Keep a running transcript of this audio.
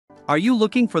Are you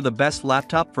looking for the best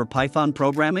laptop for Python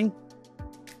programming?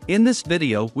 In this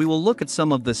video, we will look at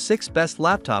some of the 6 best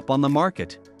laptop on the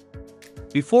market.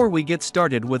 Before we get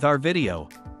started with our video,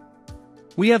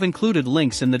 we have included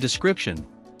links in the description,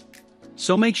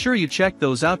 so make sure you check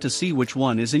those out to see which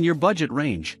one is in your budget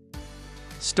range.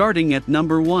 Starting at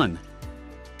number 1.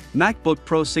 MacBook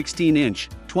Pro 16-inch,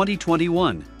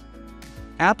 2021.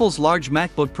 Apple's large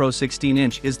MacBook Pro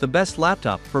 16-inch is the best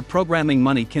laptop for programming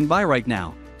money can buy right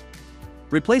now.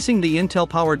 Replacing the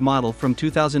Intel-powered model from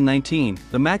 2019,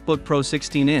 the MacBook Pro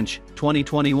 16-inch,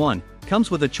 2021,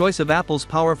 comes with a choice of Apple's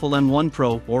powerful M1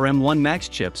 Pro or M1 Max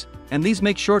chips, and these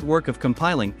make short work of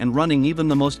compiling and running even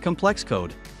the most complex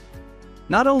code.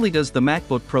 Not only does the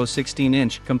MacBook Pro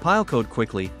 16-inch compile code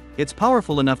quickly, it's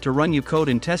powerful enough to run you code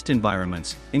in test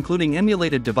environments, including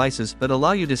emulated devices that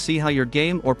allow you to see how your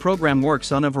game or program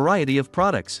works on a variety of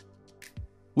products.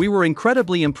 We were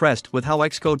incredibly impressed with how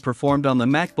Xcode performed on the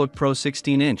MacBook Pro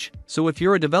 16-inch, so if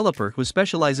you're a developer who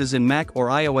specializes in Mac or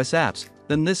iOS apps,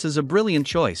 then this is a brilliant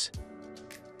choice.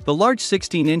 The large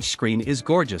 16-inch screen is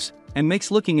gorgeous, and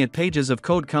makes looking at pages of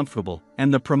code comfortable,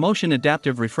 and the promotion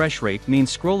adaptive refresh rate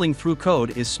means scrolling through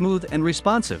code is smooth and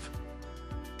responsive.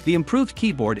 The improved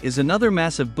keyboard is another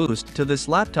massive boost to this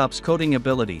laptop's coding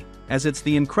ability, as it's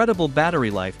the incredible battery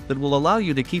life that will allow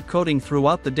you to keep coding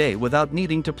throughout the day without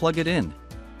needing to plug it in.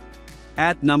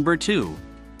 At number 2.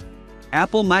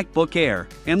 Apple MacBook Air,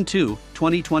 M2,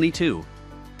 2022.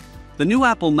 The new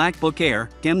Apple MacBook Air,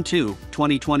 M2,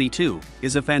 2022,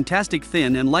 is a fantastic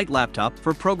thin and light laptop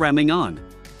for programming on.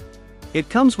 It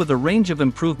comes with a range of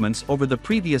improvements over the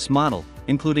previous model,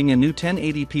 including a new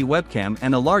 1080p webcam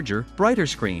and a larger, brighter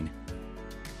screen.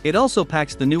 It also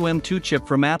packs the new M2 chip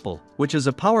from Apple, which is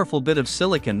a powerful bit of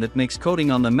silicon that makes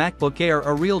coding on the MacBook Air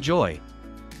a real joy.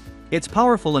 It's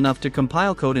powerful enough to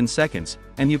compile code in seconds,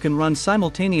 and you can run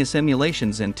simultaneous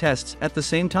emulations and tests at the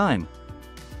same time.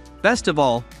 Best of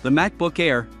all, the MacBook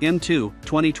Air M2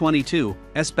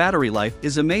 2022's battery life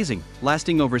is amazing,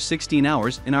 lasting over 16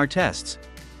 hours in our tests.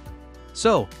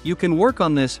 So, you can work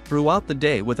on this throughout the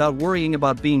day without worrying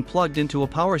about being plugged into a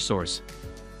power source.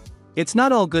 It's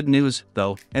not all good news,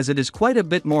 though, as it is quite a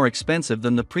bit more expensive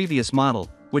than the previous model,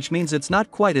 which means it's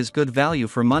not quite as good value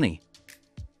for money.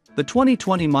 The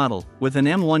 2020 model, with an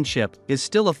M1 chip, is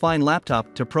still a fine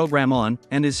laptop to program on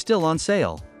and is still on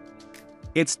sale.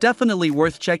 It's definitely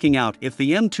worth checking out if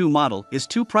the M2 model is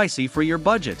too pricey for your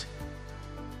budget.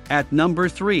 At number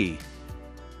 3.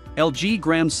 LG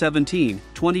Gram 17,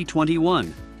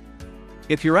 2021.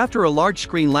 If you're after a large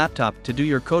screen laptop to do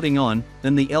your coding on,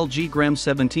 then the LG Gram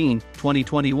 17,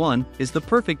 2021 is the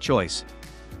perfect choice.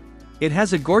 It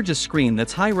has a gorgeous screen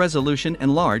that's high resolution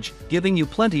and large, giving you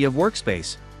plenty of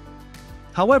workspace.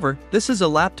 However, this is a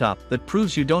laptop that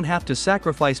proves you don't have to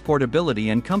sacrifice portability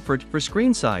and comfort for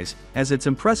screen size, as it's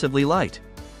impressively light.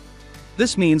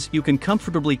 This means you can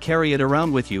comfortably carry it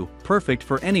around with you, perfect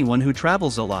for anyone who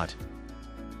travels a lot.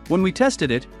 When we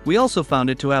tested it, we also found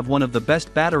it to have one of the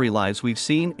best battery lives we've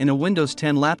seen in a Windows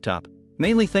 10 laptop,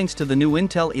 mainly thanks to the new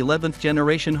Intel 11th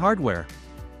generation hardware.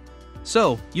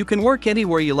 So, you can work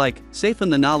anywhere you like, safe in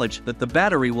the knowledge that the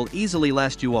battery will easily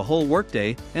last you a whole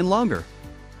workday and longer.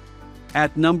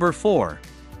 At number 4.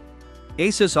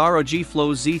 Asus Rog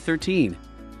Flow Z13.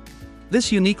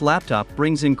 This unique laptop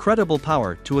brings incredible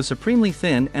power to a supremely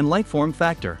thin and light form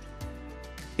factor.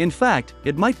 In fact,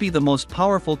 it might be the most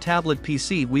powerful tablet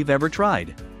PC we've ever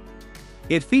tried.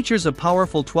 It features a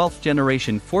powerful 12th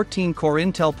generation 14-core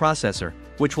Intel processor,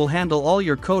 which will handle all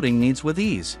your coding needs with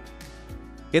ease.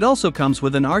 It also comes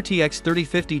with an RTX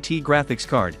 3050 Ti graphics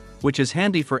card, which is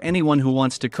handy for anyone who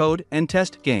wants to code and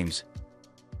test games.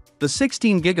 The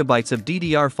 16GB of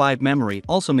DDR5 memory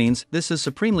also means this is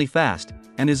supremely fast,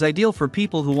 and is ideal for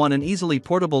people who want an easily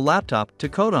portable laptop to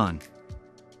code on.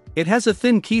 It has a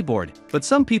thin keyboard, but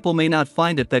some people may not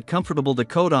find it that comfortable to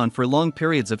code on for long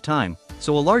periods of time,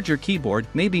 so a larger keyboard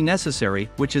may be necessary,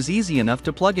 which is easy enough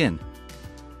to plug in.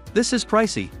 This is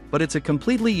pricey, but it's a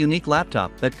completely unique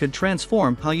laptop that could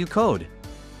transform how you code.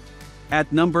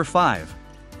 At number 5.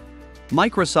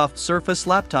 Microsoft Surface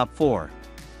Laptop 4.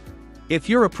 If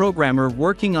you're a programmer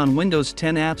working on Windows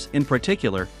 10 apps in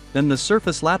particular, then the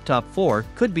Surface Laptop 4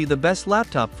 could be the best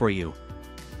laptop for you.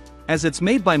 As it's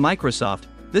made by Microsoft,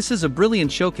 this is a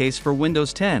brilliant showcase for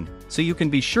Windows 10, so you can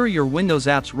be sure your Windows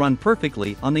apps run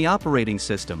perfectly on the operating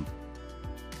system.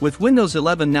 With Windows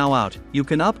 11 now out, you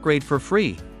can upgrade for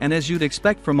free, and as you'd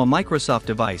expect from a Microsoft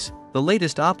device, the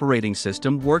latest operating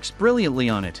system works brilliantly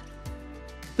on it.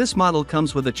 This model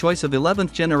comes with a choice of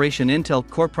 11th generation Intel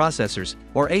Core processors,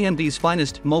 or AMD's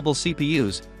finest mobile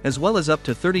CPUs, as well as up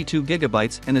to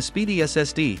 32GB and a speedy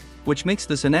SSD, which makes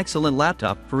this an excellent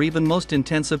laptop for even most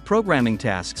intensive programming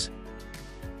tasks.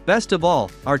 Best of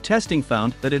all, our testing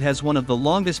found that it has one of the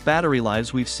longest battery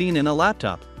lives we've seen in a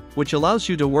laptop, which allows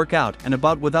you to work out and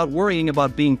about without worrying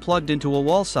about being plugged into a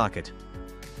wall socket.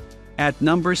 At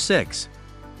number 6.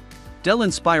 Dell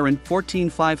Inspiron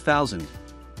 14-5000.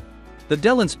 The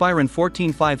Dell Inspiron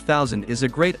 14-5000 is a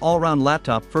great all-round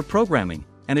laptop for programming,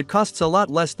 and it costs a lot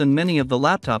less than many of the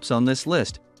laptops on this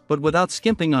list, but without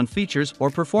skimping on features or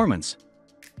performance.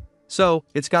 So,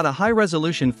 it's got a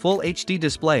high-resolution Full HD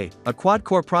display, a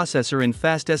quad-core processor and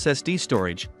fast SSD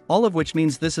storage, all of which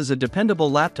means this is a dependable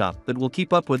laptop that will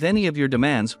keep up with any of your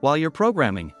demands while you're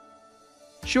programming.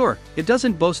 Sure, it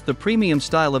doesn't boast the premium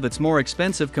style of its more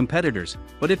expensive competitors,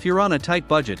 but if you're on a tight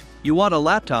budget, you want a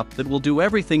laptop that will do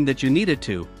everything that you need it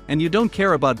to, and you don't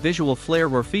care about visual flair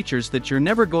or features that you're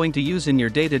never going to use in your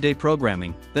day-to-day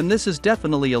programming, then this is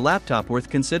definitely a laptop worth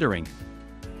considering.